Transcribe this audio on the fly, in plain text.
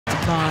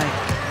by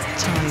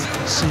Tai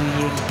Tzu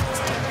Ying.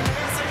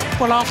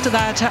 Well, after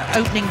that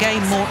opening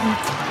game, Morton,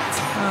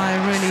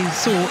 I really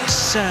thought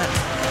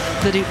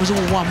that it was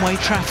all one-way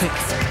traffic.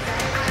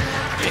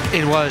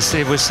 It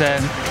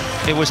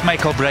was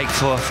make or break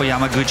for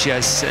Yamaguchi,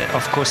 as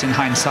of course in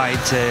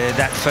hindsight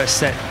that first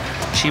set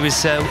she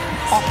was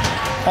up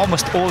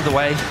almost all the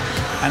way,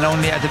 and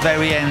only at the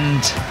very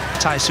end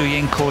Tai Tzu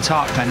Ying caught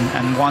up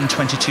and won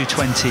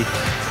 22-20.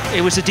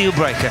 It was a deal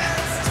breaker,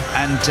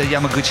 and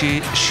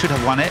Yamaguchi should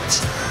have won it,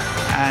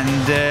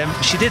 and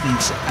she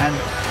didn't. And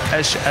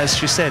as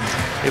she said,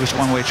 it was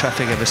one-way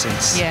traffic ever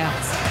since. Yeah.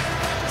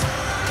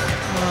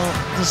 Well,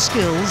 the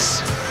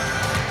skills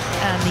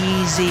and the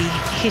easy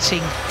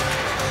hitting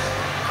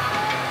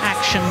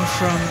action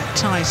from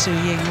Tai Tzu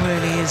Ying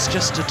really is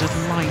just a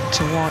delight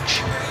to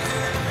watch.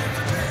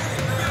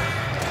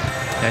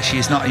 Yeah,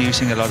 she's not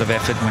using a lot of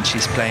effort when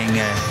she's playing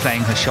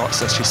her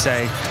shots, as you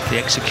say. The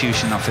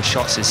execution of her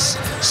shots is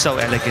so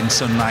elegant,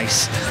 so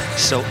nice,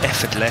 so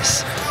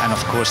effortless, and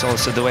of course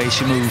also the way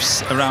she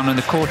moves around on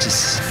the court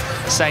is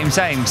same.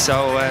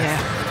 So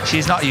yeah.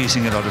 She's not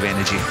using a lot of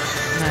energy.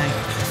 No.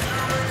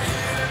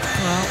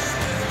 Well,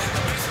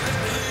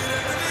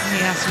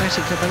 the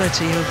athletic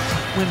ability of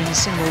women's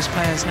singles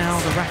players now,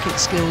 the racket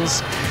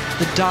skills,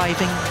 the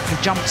diving, the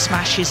jump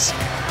smashes.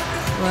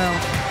 Well,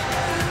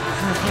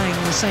 they're playing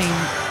the same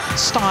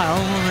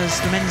style as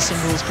the men's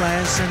singles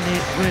players, and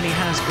it really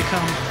has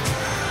become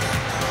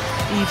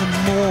even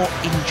more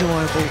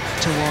enjoyable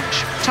to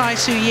watch. Tai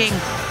Tzu Ying,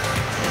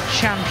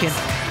 champion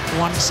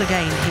once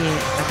again here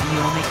at the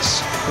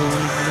YONEX All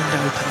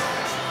England Open.